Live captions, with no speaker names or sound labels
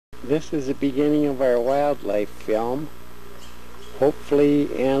This is the beginning of our wildlife film.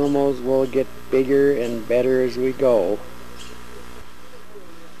 Hopefully animals will get bigger and better as we go.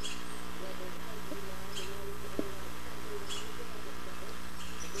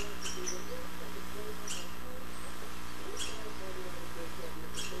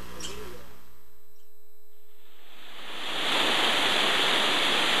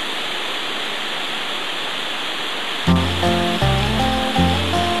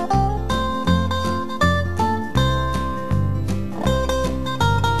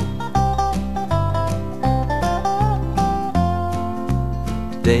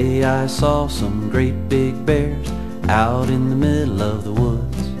 Today I saw some great big bears out in the middle of the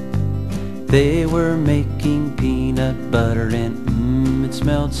woods. They were making peanut butter and it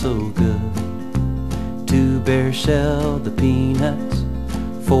smelled so good. 2 bears shelled the peanuts,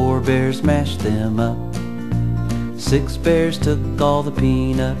 4 bears mashed them up. 6 bears took all the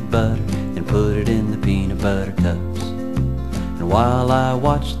peanut butter and put it in the peanut butter cups. And while I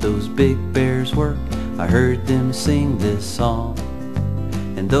watched those big bears work, I heard them sing this song.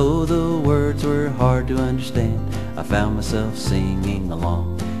 And though the words were hard to understand, I found myself singing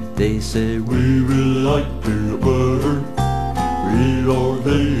along. They said, "We really like peanut butter, we eat all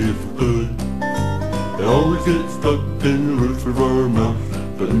day if we could. It always gets stuck in the roof of our mouth,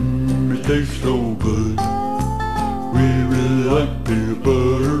 but it tastes so good. We really like peanut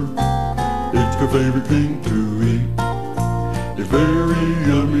butter, it's our favorite thing to eat. It's very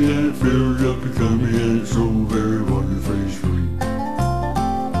yummy and it fills up your tummy and it's so very wonderfully sweet."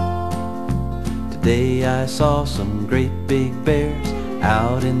 Today I saw some great big bears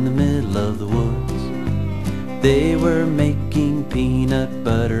out in the middle of the woods. They were making peanut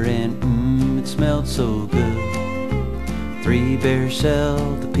butter and it smelled so good. 3 bears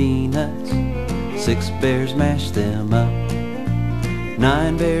shelled the peanuts, 6 bears mashed them up.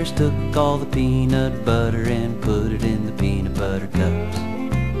 9 bears took all the peanut butter and put it in the peanut butter cups.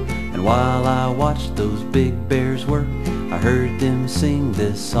 And while I watched those big bears work, I heard them sing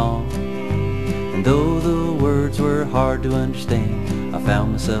this song. And though the words were hard to understand, I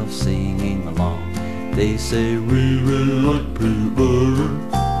found myself singing along. They say, "We really like peanut butter,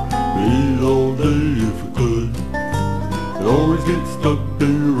 we eat all day if we could. It always gets stuck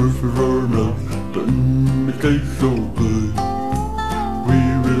in the roof of our mouth, but it tastes so good. We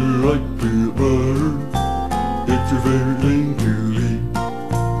really like peanut butter, it's your favorite thing to eat.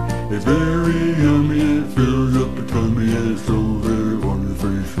 It's very yummy and it fills up the tummy and it's so very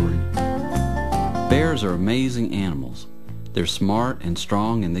wonderfully sweet." Bears are amazing animals. They're smart and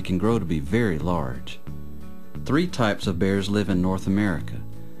strong and they can grow to be very large. 3 types of bears live in North America: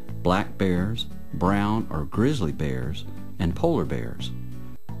 black bears, brown or grizzly bears, and polar bears.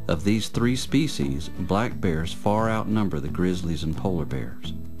 Of these 3 species, black bears far outnumber the grizzlies and polar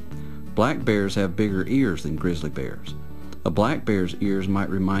bears. Black bears have bigger ears than grizzly bears. A black bear's ears might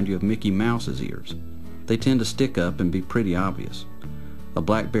remind you of Mickey Mouse's ears. They tend to stick up and be pretty obvious. A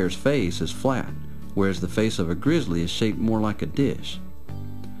black bear's face is flat, whereas the face of a grizzly is shaped more like a dish.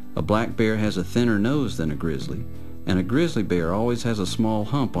 A black bear has a thinner nose than a grizzly, and a grizzly bear always has a small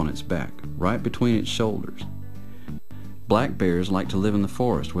hump on its back, right between its shoulders. Black bears like to live in the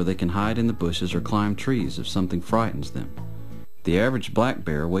forest where they can hide in the bushes or climb trees if something frightens them. The average black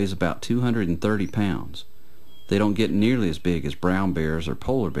bear weighs about 230 pounds. They don't get nearly as big as brown bears or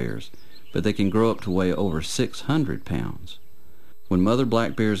polar bears, but they can grow up to weigh over 600 pounds. When mother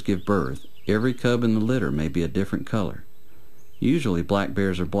black bears give birth, every cub in the litter may be a different color. Usually black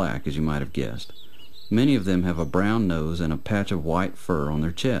bears are black, as you might have guessed. Many of them have a brown nose and a patch of white fur on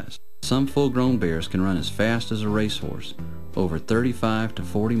their chest. Some full-grown bears can run as fast as a racehorse, over 35 to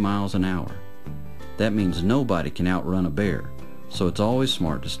 40 miles an hour. That means nobody can outrun a bear, so it's always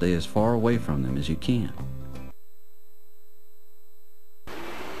smart to stay as far away from them as you can.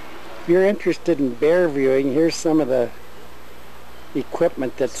 If you're interested in bear viewing, here's some of the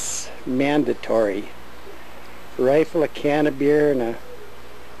equipment that's mandatory: a rifle, a can of beer, and a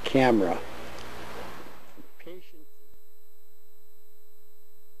camera.